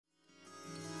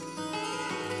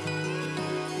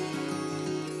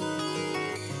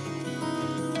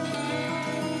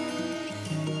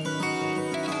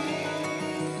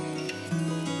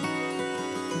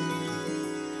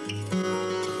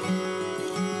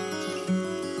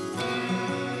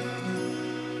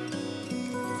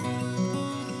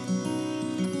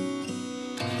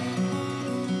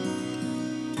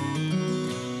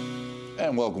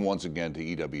And welcome once again to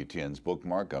EWTN's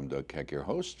Bookmark. I'm Doug Keck, your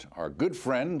host. Our good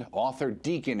friend, author,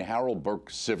 Deacon Harold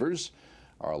Burke Sivers,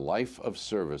 Our Life of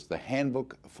Service, the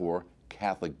handbook for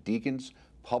Catholic deacons,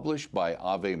 published by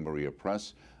Ave Maria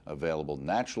Press, available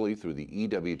naturally through the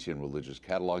EWTN Religious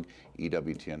Catalog,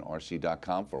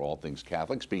 EWTNRC.com for all things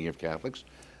Catholic. Speaking of Catholics,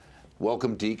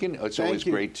 welcome, Deacon. It's always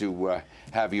great to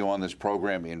have you on this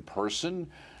program in person.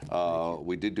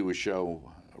 We did do a show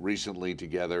recently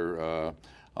together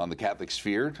on the Catholic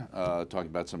sphere, talking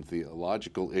about some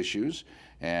theological issues.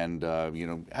 And, you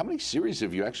know, how many series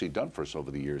have you actually done for us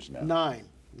over the years now? Nine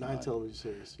television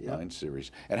series. Yeah. 9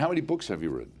 series. And how many books have you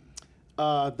written?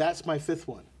 That's my 5th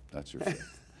one. That's your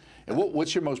 5th. And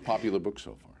what's your most popular book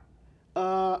so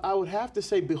far? I would have to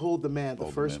say Behold the Man, the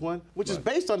first one, which is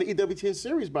based on the EWTN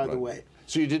series, by the way.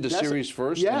 So you did the series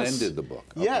first and then did the book?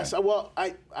 Okay. Yes. Well,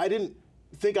 I didn't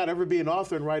think I'd ever be an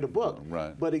author and write a book.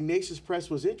 Right. But Ignatius Press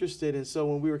was interested, and so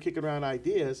when we were kicking around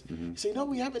ideas, he said, no,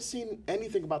 we haven't seen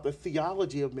anything about the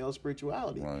theology of male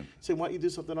spirituality. Right. He said, why don't you do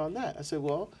something on that? I said,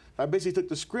 well, I basically took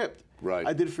the script. Right.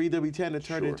 I did it for EWTN and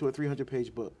turned it into a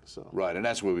 300-page book. So. Right, and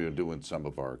that's where we were doing some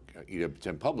of our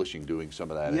EWTN publishing, doing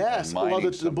some of that. Yes, and well,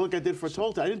 the book I did for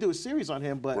Tolta, I didn't do a series on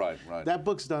him, but that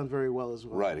book's done very well as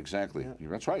well. Right, exactly. Yeah.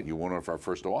 That's right. You're one of our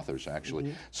first authors,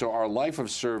 actually. So Our Life of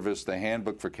Service, the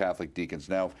Handbook for Catholic Deacons.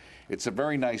 Now, it's a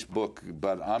very nice book,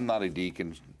 but I'm not a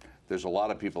deacon. There's a lot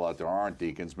of people out there who aren't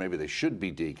deacons. Maybe they should be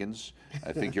deacons.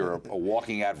 I think you're a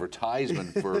walking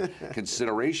advertisement for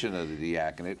consideration of the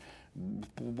diaconate.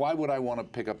 Why would I want to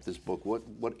pick up this book?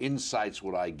 What insights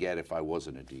would I get if I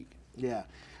wasn't a deacon? Yeah.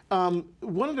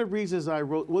 One of the reasons I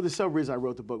wrote, well, there's several reasons I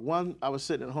wrote the book. One, I was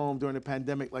sitting at home during the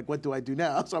pandemic, like, what do I do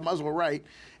now? So I might as well write.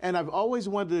 And I've always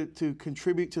wanted to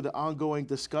contribute to the ongoing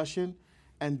discussion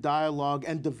and dialogue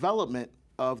and development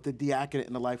of the diaconate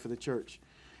in the life of the church.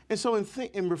 And so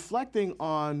in reflecting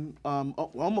on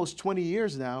almost 20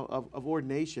 years now of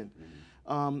ordination,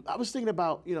 I was thinking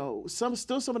about, you know,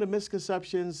 still some of the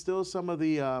misconceptions, still some of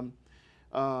the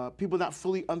people not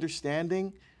fully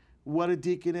understanding what a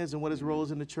deacon is and what his role is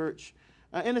in the church.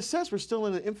 In a sense, we're still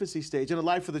in the infancy stage in the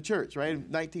life of the church,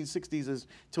 right? 1960s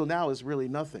till now is really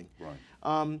nothing.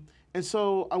 Right. And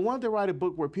so I wanted to write a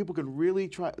book where people can really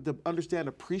try to understand,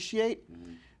 appreciate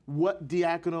what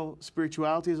diaconal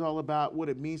spirituality is all about, what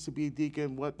it means to be a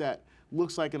deacon, what that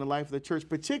looks like in the life of the church,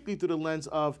 particularly through the lens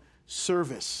of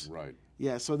service. Right.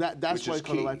 Yeah, so that's why it's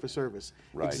called a life of service.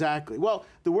 Right. Exactly. Well,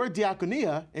 the word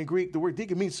diakonia in Greek, the word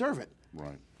deacon means servant.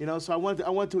 Right. You know, so I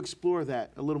wanted to explore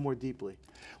that a little more deeply.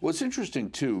 Well, it's interesting,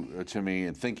 too, to me,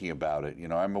 in thinking about it. You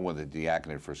know, I remember when the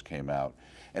diaconate first came out,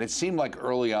 and it seemed like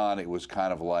early on it was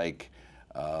kind of like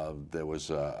there was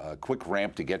a quick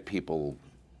ramp to get people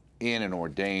in and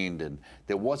ordained, and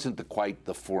there wasn't quite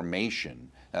the formation.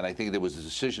 And I think there was a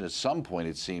decision at some point,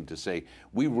 it seemed, to say,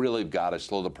 we really got to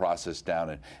slow the process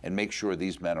down and make sure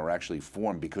these men are actually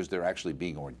formed because they're actually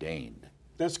being ordained.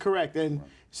 That's correct. And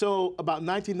so about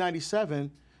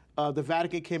 1997, the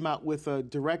Vatican came out with a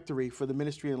directory for the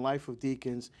ministry and life of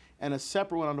deacons and a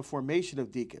separate one on the formation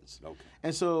of deacons. Okay.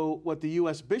 And so what the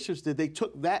U.S. bishops did, they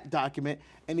took that document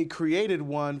and they created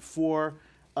one for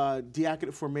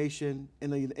diaconate formation in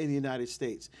the United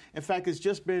States. In fact, it's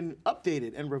just been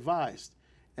updated and revised,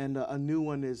 and a new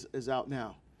one is out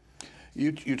now.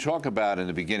 You talk about in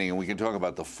the beginning, and we can talk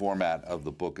about the format of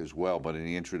the book as well, but in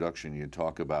the introduction you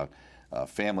talk about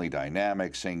family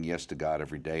dynamics, saying yes to God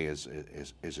every day is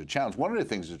a challenge. One of the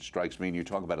things that strikes me, and you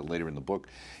talk about it later in the book,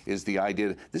 is the idea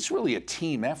that this is really a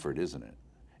team effort, isn't it?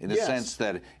 In the sense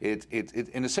that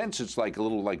in a sense, it's like a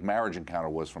little like Marriage Encounter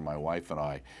was for my wife and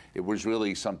I. It was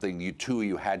really something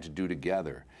you had to do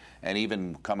together. And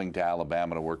even coming to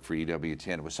Alabama to work for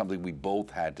EWTN, it was something we both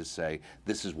had to say,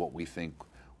 this is what we think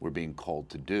we're being called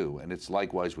to do. And it's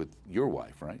likewise with your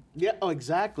wife, right? Yeah, oh,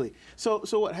 exactly. So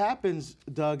what happens,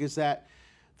 Doug, is that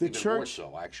the even church... more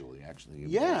so, actually.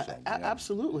 Yeah, so.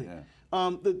 Absolutely. Yeah.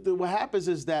 What happens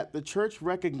is that the church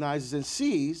recognizes and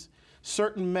sees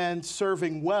certain men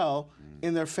serving well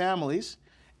in their families,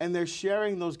 and they're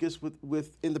sharing those gifts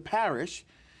with in the parish.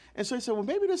 And so he said, well,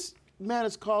 maybe this man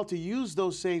is called to use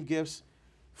those same gifts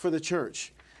for the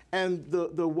church. And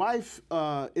the wife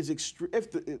is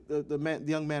if the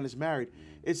young man is married,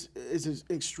 is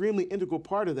an extremely integral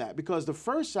part of that, because the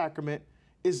first sacrament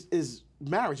is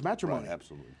marriage, matrimony. Right,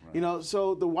 absolutely. Right. You know,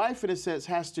 so the wife, in a sense,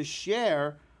 has to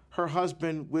share her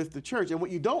husband with the church. And what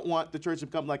you don't want the church to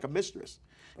become like a mistress.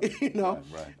 You know,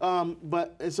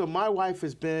 right. And so my wife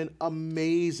has been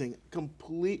amazing,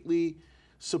 completely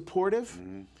supportive,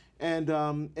 and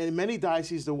in many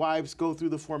dioceses the wives go through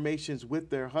the formations with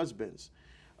their husbands.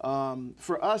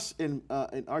 For us in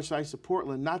Archdiocese of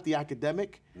Portland, not the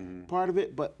academic part of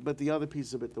it, but the other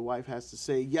piece of it, the wife has to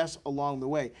say yes along the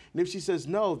way. And if she says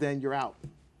no, then you're out.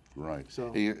 Right.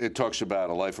 So It talks about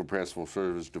a life of prayerful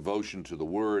service, devotion to the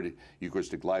Word,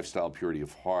 Eucharistic lifestyle, purity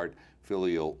of heart,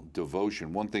 filial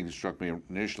devotion. One thing that struck me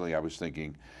initially, I was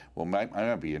thinking, well, I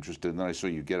might be interested. And then I saw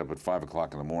you get up at 5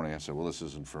 o'clock in the morning. I said, well, this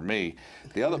isn't for me.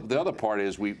 The other part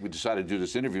is we decided to do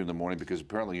this interview in the morning because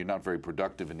apparently you're not very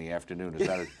productive in the afternoon.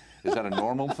 Is that a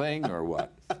normal thing or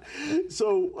what?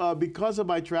 So because of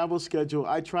my travel schedule,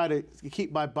 I try to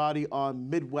keep my body on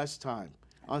Midwest time,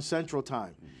 on Central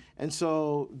time. And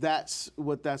so that's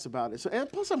what that's about. So,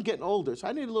 and plus I'm getting older, so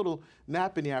I need a little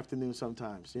nap in the afternoon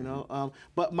sometimes, you know.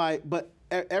 But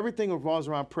everything revolves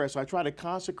around prayer. So I try to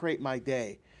consecrate my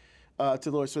day to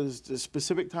the Lord. So there's the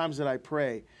specific times that I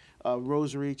pray,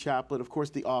 rosary, chaplet, of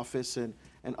course the office, and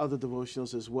other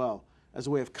devotionals as well, as a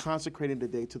way of consecrating the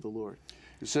day to the Lord.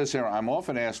 It says here, I'm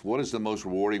often asked, what is the most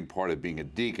rewarding part of being a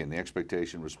deacon? The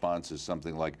expectation response is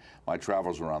something like my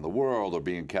travels around the world, or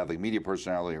being a Catholic media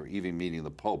personality, or even meeting the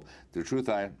Pope. The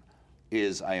truth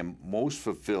is I am most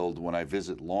fulfilled when I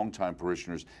visit longtime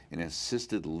parishioners in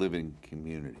assisted living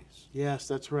communities. Yes,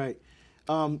 that's right.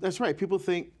 That's right. People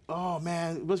think, oh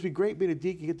man, it must be great being a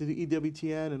deacon, get to do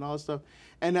EWTN and all that stuff.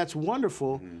 And that's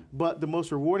wonderful, but the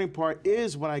most rewarding part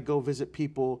is when I go visit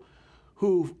people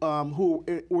who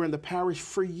were in the parish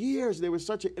for years. They were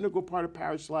such an integral part of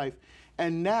parish life.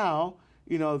 And now,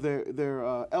 you know,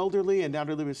 they're elderly, and now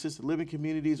they're living in assisted living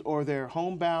communities, or they're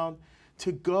homebound.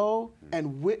 To go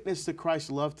and witness the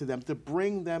Christ's love to them, to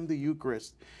bring them the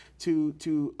Eucharist, to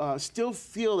still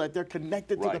feel that they're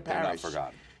connected to the parish. They're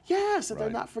not forgotten. Yes, that they're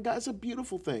not forgotten. It's a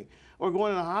beautiful thing. Or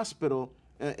going to a hospital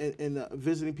and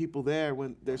visiting people there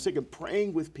when they're sick, and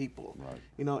praying with people,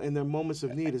 you know, in their moments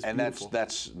of need is beautiful.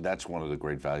 And that's one of the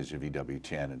great values of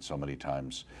EWTN. And so many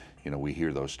times, you know, we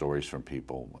hear those stories from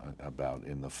people about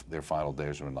their final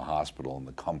days or in the hospital, and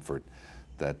the comfort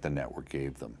that the network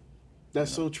gave them.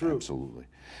 That's so true. Absolutely.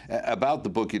 About the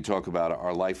book, you talk about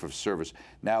our life of service.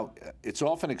 Now, it's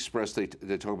often expressed, they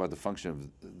talk about the function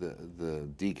of the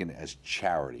deacon as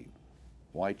charity.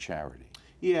 Why charity?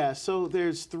 Yeah, so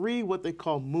there's three what they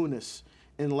call munus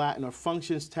in Latin, or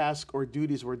functions, tasks, or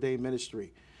duties of ordained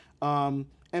ministry. And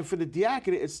for the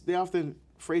diaconate, they often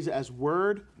phrase it as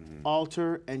word,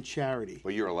 altar, and charity.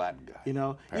 Well, you're a Latin guy. You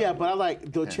know? Apparently. Yeah, but I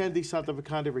like docendi,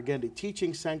 sanctificandi, regendi,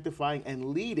 teaching, sanctifying, and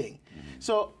leading.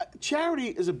 So charity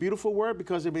is a beautiful word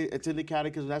because it's in the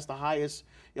catechism. That's the highest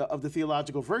of the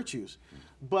theological virtues.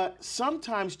 But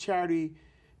sometimes charity,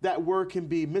 that word can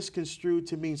be misconstrued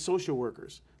to mean social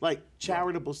workers, like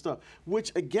charitable stuff,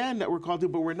 which again, that we're called to,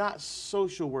 but we're not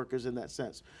social workers in that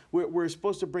sense. We're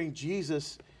supposed to bring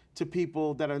Jesus to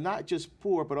people that are not just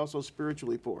poor, but also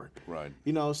spiritually poor. Right.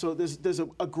 You know, so there's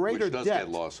a greater depth. Which does get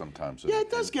lost sometimes. Yeah,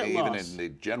 it does get lost. Even in the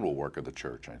general work of the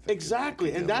church, I think.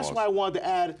 Exactly, and that's why I wanted to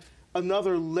add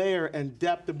another layer and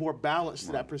depth and more balance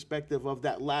to that perspective of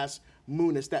that last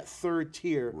munus, that third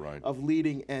tier of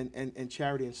leading and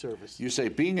charity and service. You say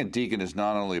being a deacon is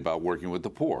not only about working with the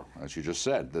poor, as you just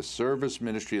said. The service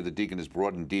ministry of the deacon is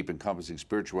broad and deep, encompassing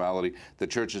spirituality, the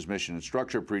church's mission and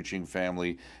structure, preaching,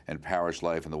 family, and parish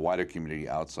life, and the wider community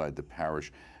outside the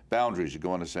parish boundaries. You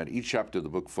go on to say each chapter of the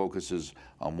book focuses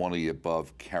on one of the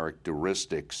above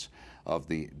characteristics of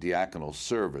the diaconal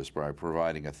service by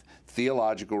providing a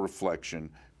theological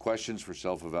reflection, questions for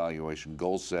self-evaluation,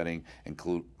 goal setting, and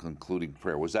concluding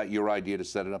prayer. Was that your idea to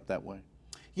set it up that way?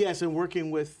 Yes, and working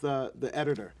with the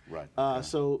editor. Right.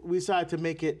 So we decided to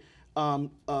make it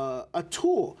a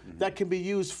tool that can be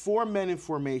used for men in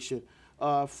formation,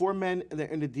 for men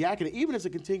in the diaconate, even as a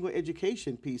continuing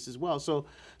education piece as well.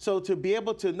 So to be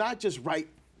able to not just write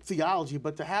theology,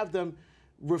 but to have them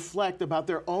reflect about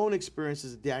their own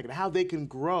experiences as a diaconate, how they can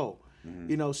grow,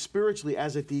 you know, spiritually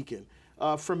as a deacon.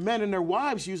 For men and their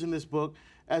wives using this book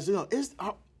as,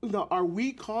 are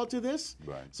we called to this?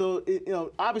 Right. So,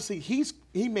 obviously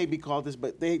he may be called this,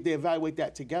 but they evaluate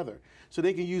that together. So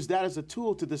they can use that as a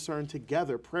tool to discern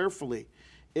together prayerfully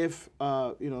if,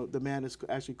 the man is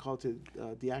actually called to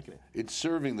diaconate. It's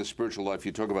serving the spiritual life.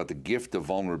 You talk about the gift of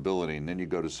vulnerability, and then you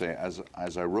go to say,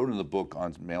 as I wrote in the book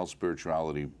on male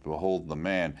spirituality, Behold the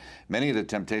Man, many of the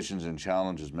temptations and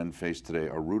challenges men face today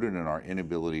are rooted in our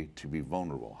inability to be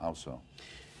vulnerable. How so?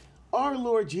 Our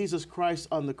Lord Jesus Christ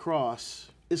on the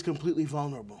cross is completely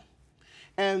vulnerable.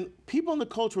 And people in the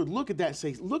culture would look at that and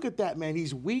say, look at that man,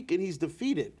 he's weak and he's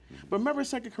defeated. But remember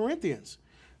 2 Corinthians,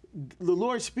 the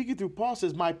Lord speaking through Paul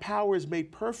says, my power is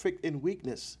made perfect in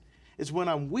weakness. It's when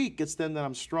I'm weak, it's then that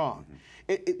I'm strong.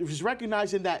 It was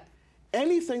recognizing that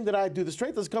anything that I do, the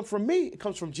strength doesn't come from me, it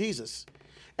comes from Jesus.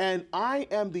 And I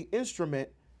am the instrument,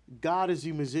 God is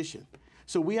the musician.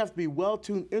 So we have to be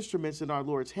well-tuned instruments in our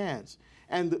Lord's hands.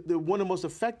 And one of the most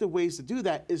effective ways to do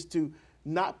that is to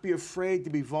not be afraid to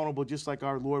be vulnerable, just like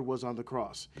our Lord was on the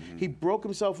cross. Mm-hmm. He broke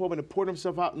himself open and poured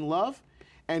himself out in love.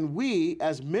 And we,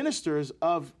 as ministers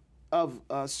of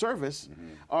service,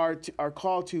 are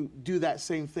called to do that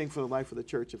same thing for the life of the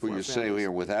church. And for you say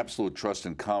here, with absolute trust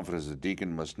and confidence, the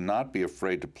deacon must not be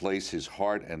afraid to place his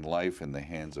heart and life in the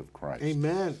hands of Christ.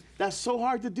 Amen. That's so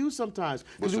hard to do sometimes.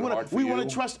 Was it hard for we you? want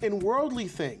to trust in worldly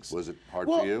things. Was it hard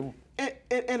for you?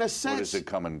 In a sense. Or does it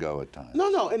come and go at times?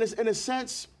 No. In a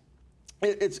sense,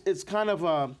 it's kind of,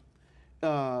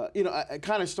 I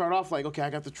kind of start off like, okay, I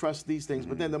got to trust these things.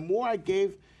 But then the more I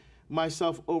gave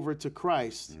myself over to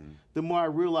Christ, the more I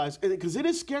realized, because it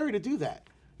is scary to do that.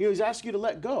 He's asking you to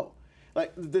let go.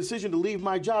 Like the decision to leave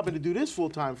my job and to do this full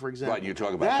time, for example. Right, you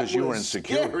talk about because you were in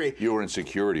security. You were in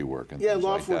security work and things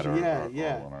law like enforcement.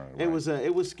 that. Right.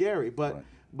 It was scary, but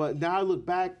now I look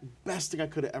back, best thing I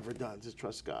could have ever done is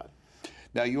trust God.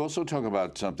 Now you also talk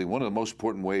about something. One of the most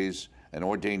important ways an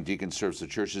ordained deacon serves the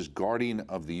church is guardian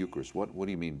of the Eucharist. What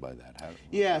do you mean by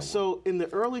that? So in the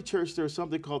early church, there was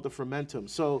something called the fermentum.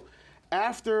 So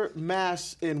after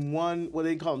Mass in one, well,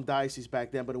 they didn't call them dioceses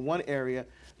back then, but in one area,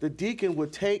 the deacon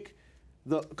would take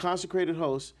the consecrated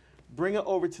host, bring it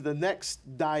over to the next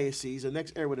diocese, the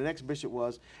next area where the next bishop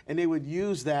was, and they would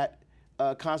use that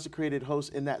consecrated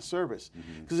host in that service,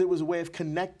 because it was a way of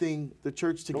connecting the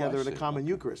church together in a common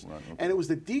Eucharist. Right, okay. And it was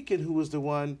the deacon who was the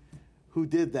one who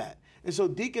did that. And so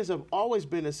deacons have always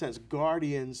been, in a sense,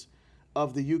 guardians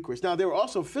of the Eucharist. Now, there were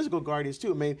also physical guardians, too.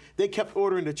 I mean, they kept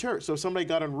order in the church. So if somebody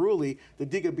got unruly, the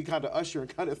deacon would be kind of usher and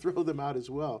kind of throw them out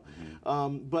as well.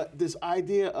 But this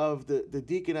idea of the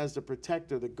deacon as the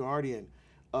protector, the guardian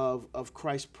of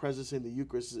Christ's presence in the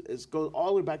Eucharist goes all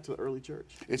the way back to the early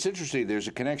church. It's interesting. There's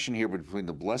a connection here between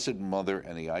the Blessed Mother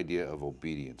and the idea of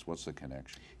obedience. What's the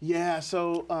connection? Yeah,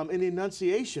 so in the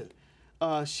Annunciation,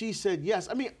 she said yes.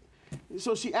 I mean,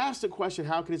 so she asked the question,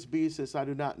 how can this be since I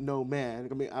do not know man?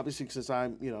 I mean, obviously, since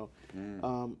I'm,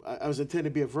 I was intended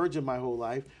to be a virgin my whole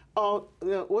life.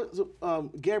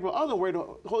 Gabriel, don't worry,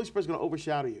 the Holy Spirit's going to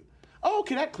overshadow you. Oh,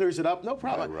 okay, that clears it up, no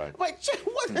problem. Right. Like,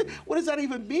 what does that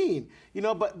even mean?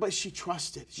 But she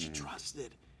trusted. She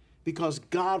trusted because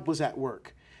God was at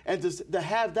work. And to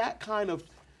have that kind of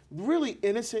really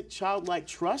innocent, childlike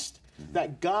trust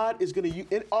that God is going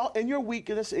to, in your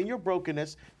weakness, in your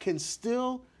brokenness, can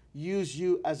still use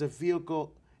you as a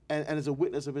vehicle and as a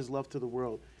witness of his love to the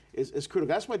world is critical.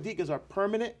 That's why deacons are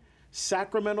permanent,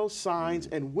 sacramental signs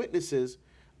and witnesses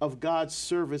of God's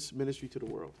service ministry to the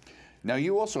world. Now,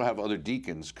 you also have other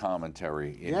deacons'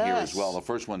 commentary in here as well. The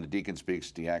first one, The Deacon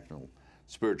Speaks Diaconal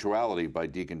Spirituality by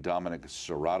Deacon Dominic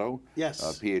Serrato,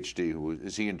 PhD.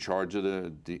 Is he in charge of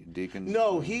the deacons?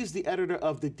 No, he's the editor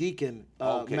of the Deacon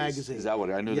magazine. Is that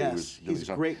what I knew? That he was doing? He's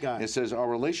a great guy. It says, our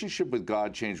relationship with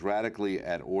God changed radically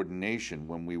at ordination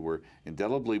when we were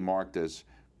indelibly marked as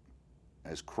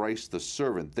Christ the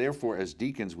servant. Therefore, as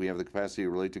deacons, we have the capacity to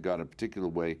relate to God in a particular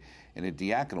way, in a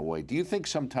diaconal way. Do you think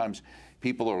sometimes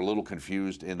people are a little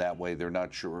confused in that way? They're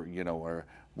not sure, or,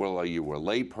 well, are you a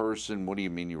lay person? What do you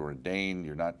mean you're ordained?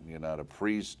 You're not a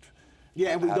priest? Yeah,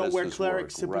 and we don't wear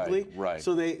clerics typically. Right.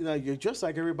 So you're just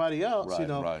like everybody else,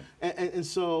 Right. And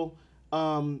so,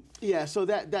 so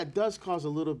that does cause a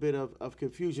little bit of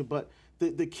confusion. But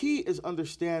the key is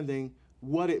understanding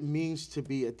what it means to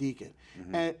be a deacon.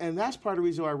 And that's part of the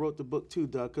reason why I wrote the book too,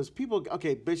 Doug, because people,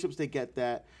 bishops, they get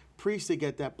that, priests, they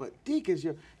get that, but deacons,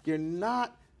 you're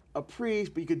not a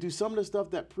priest, but you could do some of the stuff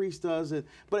that priest does.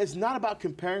 But it's not about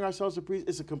comparing ourselves to priests.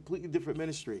 It's a completely different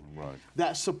ministry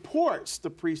that supports the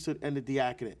priesthood and the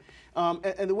diaconate.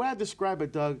 And the way I describe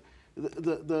it, Doug,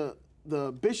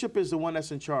 the bishop is the one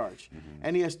that's in charge,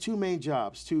 and he has two main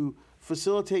jobs: to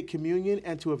facilitate communion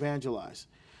and to evangelize.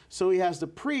 So he has the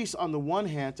priest on the one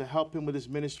hand to help him with his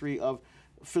ministry of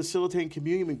facilitating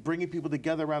communion and bringing people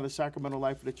together around the sacramental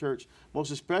life of the church,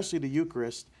 most especially the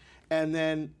Eucharist. And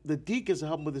then the deacons to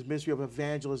help him with his ministry of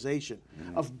evangelization,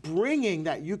 of bringing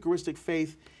that Eucharistic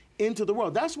faith into the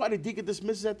world. That's why the deacon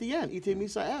dismisses at the end, ite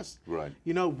missa est. Right.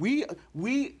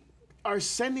 We are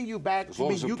sending you back as to long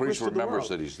be as the Eucharist priest to the remembers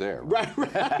world. that he's there. Right.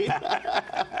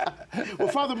 Well,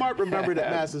 Father Mark remembered at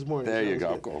Mass this morning. There you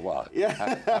go. Well,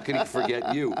 how can he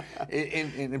forget you?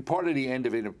 In part of the end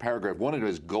of it, in a paragraph, one of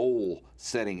his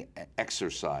goal-setting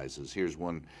exercises, here's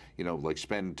one, like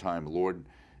spend time, Lord,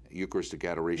 Eucharistic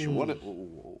adoration.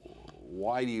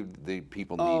 Why do the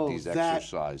people need these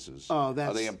exercises? Are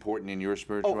they important in your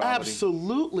spirituality? Oh,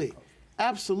 absolutely.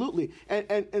 Absolutely.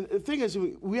 And the thing is,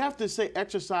 we have to say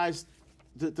exercise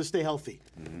to stay healthy,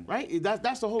 right?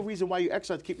 That's the whole reason why you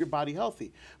exercise, to keep your body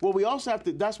healthy. Well, we also have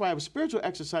to, that's why I have a spiritual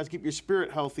exercise, to keep your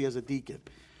spirit healthy as a deacon.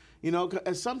 You know,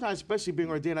 and sometimes, especially being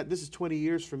ordained, this is 20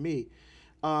 years for me,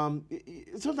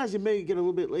 sometimes you may get a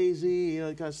little bit lazy, you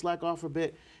know, kind of slack off a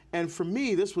bit. And for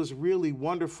me, this was really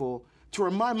wonderful to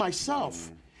remind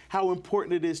myself how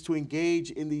important it is to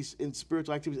engage in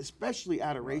spiritual activities, especially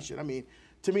adoration. I mean,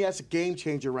 to me, that's a game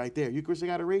changer right there. Eucharistic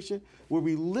adoration, where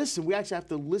we listen. We actually have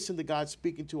to listen to God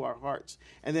speaking to our hearts,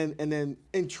 and then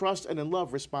in trust and in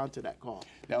love respond to that call.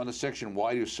 Now, in the section,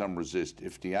 why do some resist?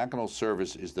 If diaconal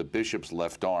service is the bishop's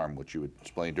left arm, which you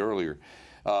explained earlier,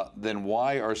 then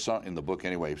why are some, in the book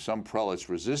anyway, some prelates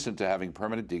resistant to having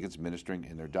permanent deacons ministering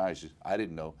in their diocese? I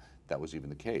didn't know that was even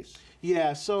the case.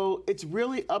 Yeah, so it's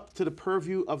really up to the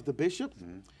purview of the bishop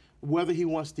whether he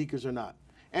wants deacons or not.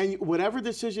 And whatever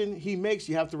decision he makes,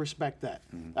 you have to respect that.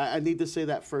 I need to say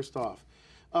that first off.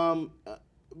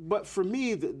 But for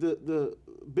me, the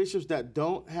bishops that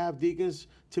don't have deacons,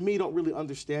 to me, don't really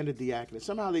understand the diaconate.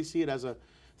 Somehow they see it as a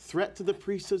threat to the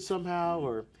priesthood somehow,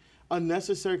 or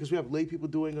unnecessary because we have lay people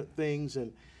doing things.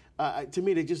 And to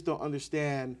me, they just don't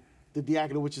understand the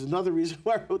diaconate, which is another reason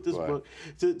why I wrote this book,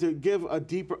 to give a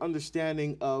deeper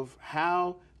understanding of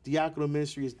how diaconal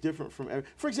ministry is different from every.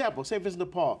 For example, St. Vincent de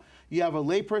Paul, you have a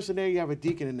lay person there, you have a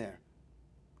deacon in there,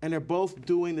 and they're both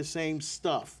doing the same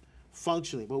stuff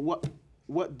functionally. But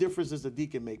what difference does the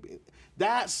deacon make?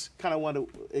 That's kind of what I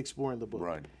want to explore in the book.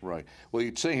 Right, right. Well,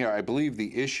 you'd say here, I believe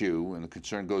the issue and the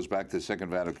concern goes back to the Second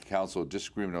Vatican Council,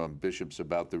 disagreement among bishops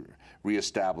about the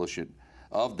reestablishment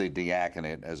of the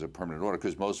diaconate as a permanent order,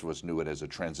 because most of us knew it as a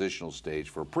transitional stage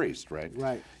for a priest, right?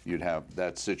 Right. You'd have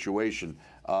that situation.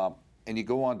 And you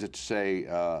go on to say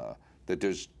that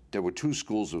there were two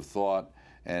schools of thought,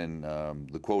 and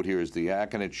the quote here is, the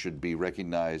diaconate should be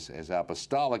recognized as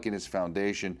apostolic in its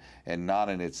foundation and not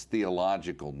in its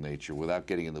theological nature. Without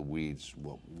getting in the weeds,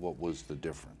 what was the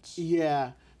difference?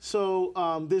 Yeah,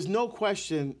 so there's no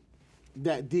question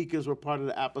that deacons were part of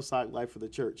the apostolic life of the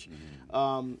church.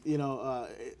 You know,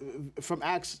 from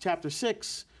Acts chapter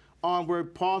 6,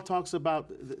 onward, Paul talks about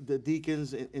the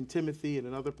deacons in Timothy and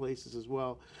in other places as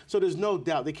well. So there's no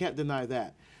doubt, they can't deny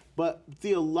that. But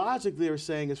theologically, they're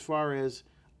saying as far as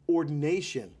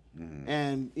ordination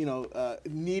and, you know,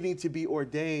 needing to be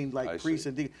ordained like priests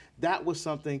and deacons, that was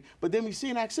something. But then we see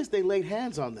in Acts 6, they laid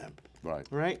hands on them. Right.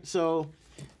 Right? So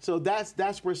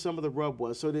that's where some of the rub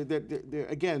was. So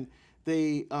again,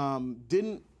 there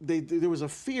was a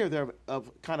fear there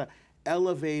of kind of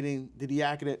elevating the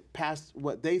diaconate past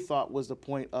what they thought was the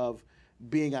point of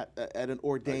being at an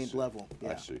ordained level.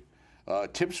 Yeah. I see.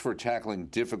 Tips for tackling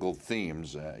difficult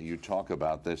themes. You talk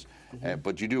about this,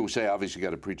 but you do say, obviously, you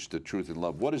got to preach the truth in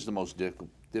love. What is the most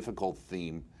difficult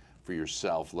theme for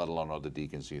yourself, let alone other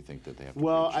deacons, you think that they have to preach?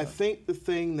 Well, I think the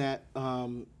thing that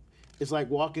is like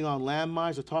walking on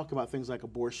landmines, or talking about things like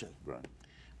abortion,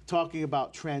 talking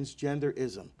about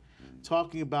transgenderism,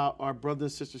 talking about our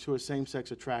brothers and sisters who are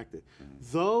same-sex attracted.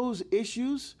 Those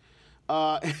issues,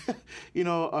 you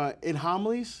know, in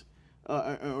homilies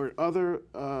or other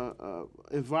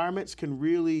environments can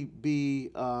really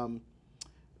be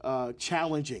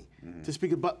challenging to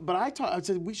speak. But I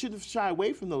said we shouldn't shy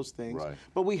away from those things,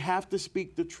 but we have to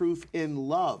speak the truth in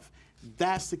love.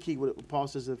 That's the key, what Paul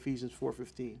says in Ephesians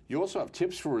 4:15. You also have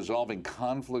tips for resolving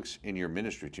conflicts in your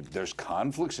ministry team. There's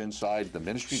conflicts inside the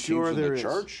ministry teams in the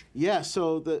church? Yeah,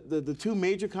 so the two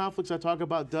major conflicts I talk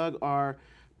about, Doug, are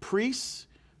priests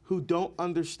who don't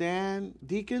understand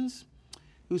deacons,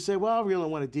 who say, well, I really don't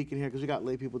want a deacon here because we got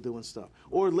lay people doing stuff.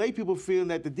 Or lay people feeling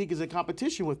that the deacon's in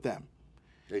competition with them.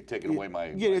 They're taking away my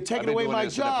they're taking away my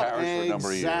job.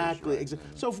 Exactly. Exactly.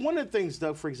 So if one of the things,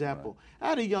 Doug, for example, I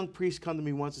had a young priest come to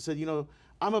me once and said, you know,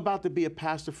 I'm about to be a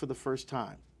pastor for the first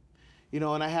time, you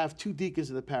know, and I have 2 deacons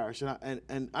in the parish, and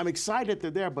I'm excited they're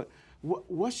there, but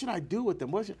what should I do with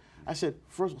them? I said,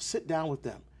 first of all, sit down with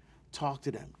them, talk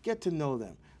to them, get to know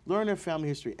them, learn their family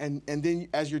history, and then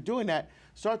as you're doing that,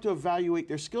 start to evaluate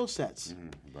their skill sets.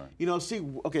 You know, see,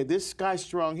 okay, this guy's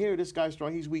strong here, this guy's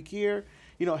strong, he's weak here.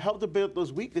 You know, help to build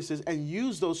those weaknesses and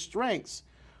use those strengths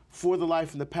for the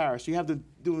life in the parish. You have to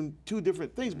do 2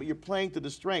 different things, but you're playing to the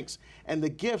strengths and the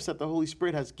gifts that the Holy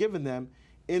Spirit has given them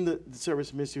in the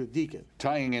service ministry of deacon.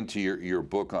 Tying into your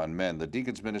book on men, the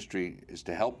deacon's ministry is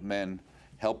to help men,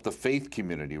 help the faith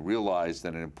community realize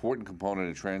that an important component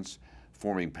in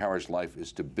transforming parish life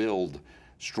is to build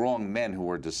strong men who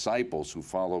are disciples, who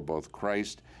follow both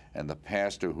Christ and the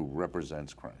pastor who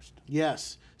represents Christ.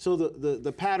 Yes. So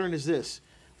the pattern is this.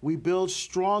 We build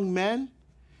strong men,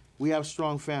 we have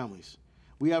strong families.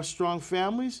 We have strong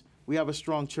families, we have a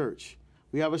strong church.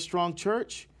 We have a strong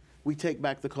church, we take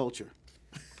back the culture.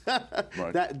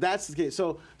 Right. That's the case.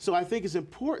 So I think it's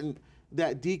important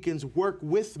that deacons work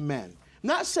with men.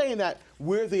 Not saying that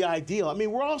we're the ideal. I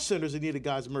mean, we're all sinners in need of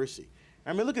God's mercy.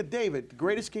 I mean, look at David, the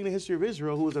greatest king in the history of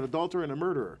Israel, who was an adulterer and a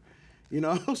murderer.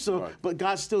 So, but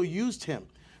God still used him.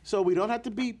 So we don't have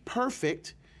to be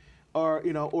perfect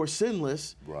or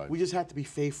sinless. Right. We just have to be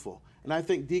faithful. And I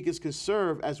think deacons can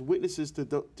serve as witnesses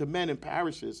to men in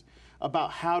parishes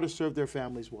about how to serve their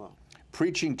families well.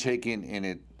 Preaching, taken in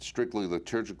a strictly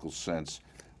liturgical sense,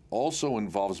 also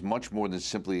involves much more than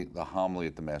simply the homily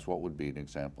at the Mass. What would be an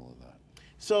example of that?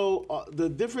 So the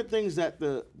different things that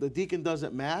the deacon does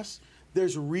at Mass,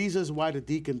 there's reasons why the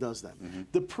deacon does them. Mm-hmm.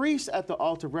 The priest at the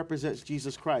altar represents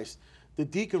Jesus Christ. The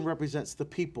deacon represents the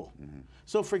people. Mm-hmm.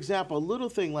 So, for example, a little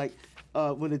thing like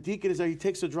when the deacon is there, he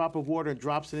takes a drop of water and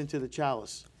drops it into the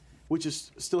chalice, which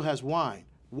still has wine.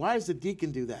 Why does the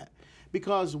deacon do that?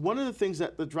 Because one of the things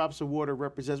that the drops of water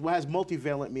represents, has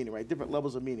multivalent meaning, right? Different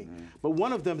levels of meaning. Mm-hmm. But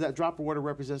one of them, that drop of water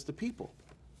represents the people.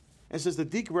 And since the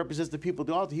deacon represents the people at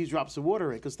the altar, he drops the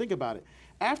water in. Because think about it.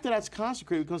 After that's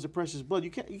consecrated, becomes the precious blood, you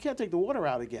can't take the water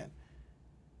out again.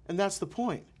 And that's the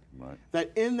point. Right.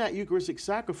 That in that Eucharistic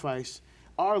sacrifice,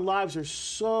 our lives are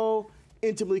so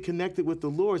intimately connected with the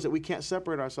Lord's that we can't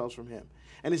separate ourselves from him.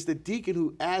 And it's the deacon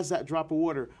who adds that drop of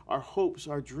water. Our hopes,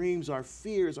 our dreams, our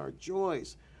fears, our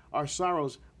joys, our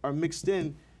sorrows are mixed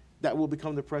in, that will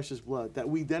become the precious blood that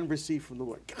we then receive from the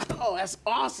Lord. Oh, that's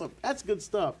awesome. That's good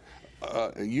stuff.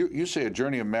 You say a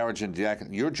journey of marriage and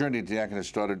diaconate. Your journey to diaconate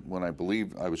started when I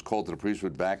believe I was called to the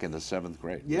priesthood back in the 7th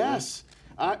grade. Yes.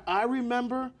 Really? I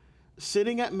remember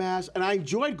sitting at Mass, and I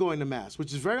enjoyed going to Mass,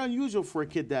 which is very unusual for a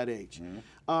kid that age.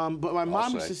 Mm-hmm. But my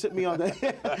mom used to sit me on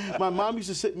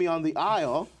the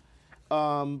aisle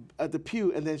at the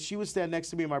pew, and then she would stand next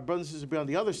to me, and my brother and sister would be on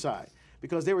the other side,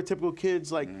 because they were typical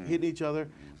kids, like hitting each other.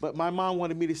 But my mom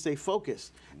wanted me to stay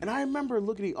focused. And I remember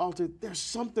looking at the altar, there's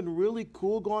something really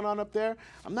cool going on up there.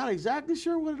 I'm not exactly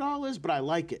sure what it all is, but I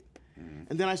like it.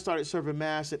 And then I started serving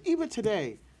Mass. And even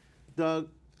today, Doug,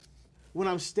 when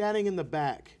I'm standing in the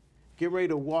back, getting ready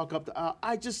to walk up the aisle,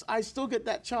 I still get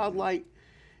that childlike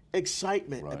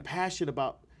excitement and passion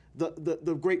about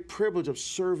the great privilege of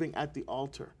serving at the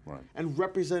altar and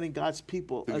representing God's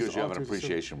people. Because you have an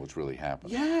appreciation of what's really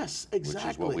happening. Yes, exactly.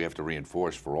 Which is what we have to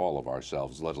reinforce for all of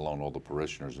ourselves, let alone all the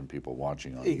parishioners and people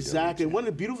watching on Exactly. And one of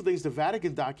the beautiful things the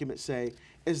Vatican documents say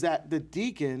is that the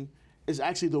deacon is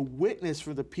actually the witness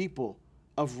for the people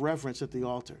of reverence at the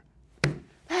altar.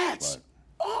 That's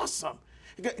awesome.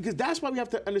 Because that's why we have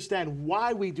to understand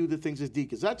why we do the things as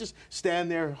deacons. Not just stand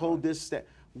there, hold this,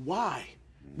 why?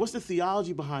 What's the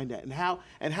theology behind that, and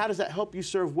how does that help you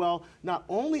serve well, not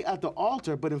only at the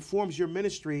altar, but informs your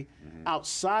ministry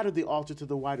outside of the altar to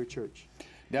the wider church?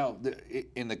 Now,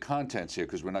 in the contents here,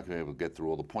 because we're not going to be able to get through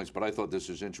all the points, but I thought this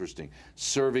was interesting.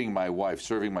 Serving my wife,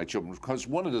 serving my children, because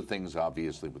one of the things,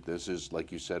 obviously, with this is,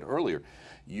 like you said earlier,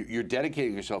 you're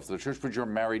dedicating yourself to the church, but you're a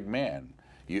married man.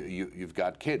 You've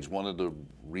got kids. One of the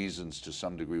reasons, to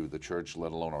some degree, with the church,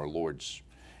 let alone our Lord's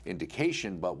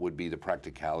indication, but would be the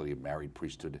practicality of married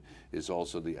priesthood, is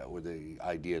also the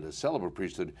idea of the celibate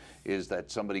priesthood is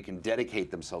that somebody can dedicate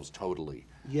themselves totally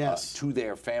to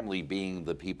their family, being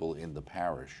the people in the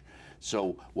parish.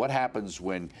 So what happens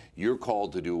when you're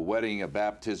called to do a wedding, a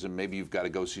baptism, maybe you've got to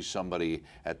go see somebody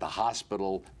at the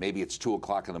hospital, maybe it's 2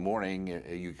 o'clock in the morning,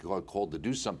 you're called to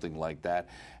do something like that,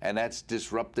 and that's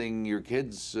disrupting your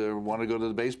kids want to go to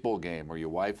the baseball game, or your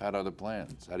wife had other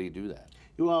plans. How do you do that?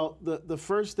 Well, the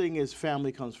first thing is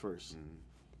family comes first.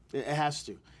 It has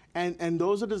to. And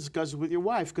those are the discussions with your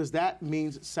wife, because that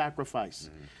means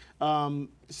sacrifice.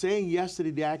 Saying yes to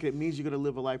the diaconate means you're going to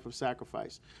live a life of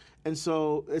sacrifice. And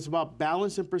so it's about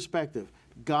balance and perspective.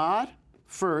 God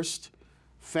first,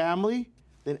 family,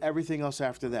 then everything else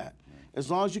after that.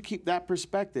 As long as you keep that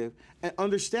perspective and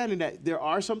understanding that there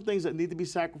are some things that need to be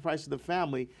sacrificed to the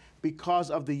family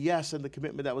because of the yes and the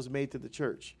commitment that was made to the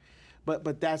church.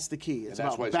 But that's the key. It's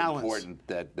that's about why it's balance. Important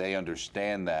that they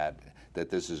understand that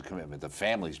this is a commitment the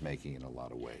family's making in a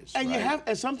lot of ways. And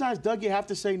and sometimes, Doug, you have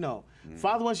to say no.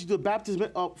 Father wants you to do a baptism.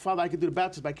 Oh, Father, I can do the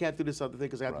baptism, but I can't do this other thing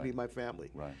because I have to be my family.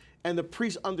 And the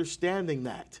priest understanding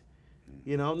that.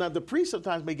 Now the priest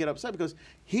sometimes may get upset because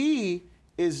he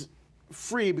is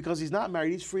free, because he's not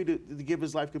married. He's free to give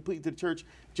his life completely to the church,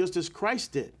 just as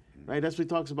Christ did. Right? That's what he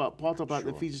talks about. Paul talks about in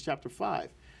Ephesians chapter 5.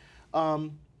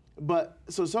 But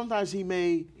so sometimes he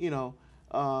may,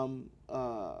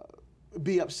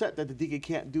 be upset that the deacon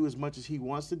can't do as much as he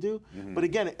wants to do. But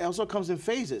again, it also comes in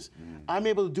phases. I'm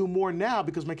able to do more now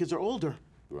because my kids are older.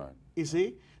 Right. You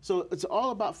see? So it's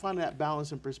all about finding that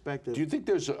balance and perspective. Do you think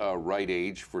there's a right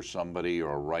age for somebody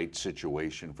or a right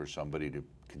situation for somebody to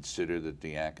consider the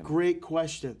diaconate? Great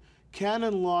question.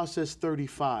 Canon law says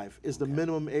 35 is the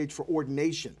minimum age for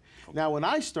ordination. Now, when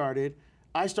I started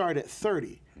at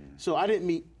 30. So I didn't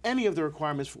meet any of the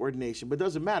requirements for ordination, but it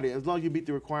doesn't matter as long as you meet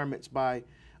the requirements by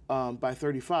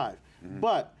 35.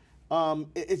 But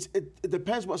it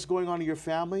depends what's going on in your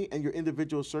family and your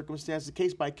individual circumstances,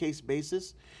 case-by-case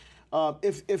basis,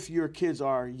 if your kids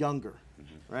are younger,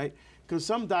 right? Because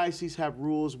some dioceses have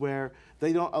rules where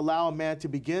they don't allow a man to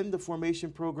begin the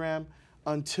formation program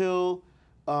until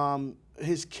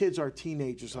his kids are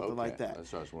teenagers, something like that.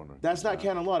 That's what I was wondering. That's not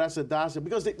canon law. That's a diocese,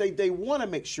 because they want to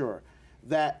make sure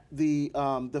that the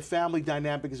family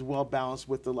dynamic is well balanced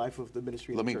with the life of the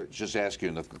ministry. Let of the me church. just ask you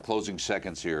in the closing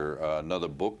seconds here, another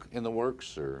book in the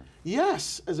works, or?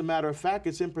 Yes, as a matter of fact,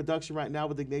 it's in production right now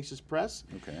with Ignatius Press.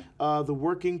 Okay. The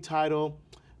working title,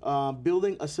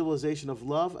 Building a Civilization of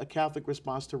Love, A Catholic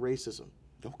Response to Racism.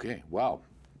 Okay, wow.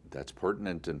 That's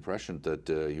pertinent and prescient that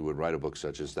you would write a book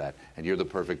such as that. And you're the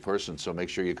perfect person, so make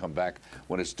sure you come back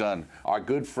when it's done. Our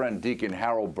good friend Deacon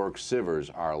Harold Burke-Sivers,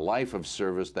 Our Life of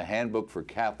Service, the Handbook for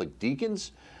Catholic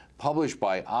Deacons, published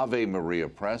by Ave Maria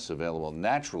Press, available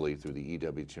naturally through the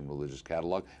EWTN Religious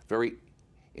Catalog. Very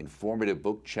informative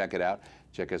book. Check it out.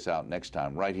 Check us out next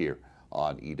time right here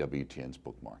on EWTN's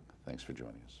Bookmark. Thanks for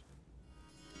joining us.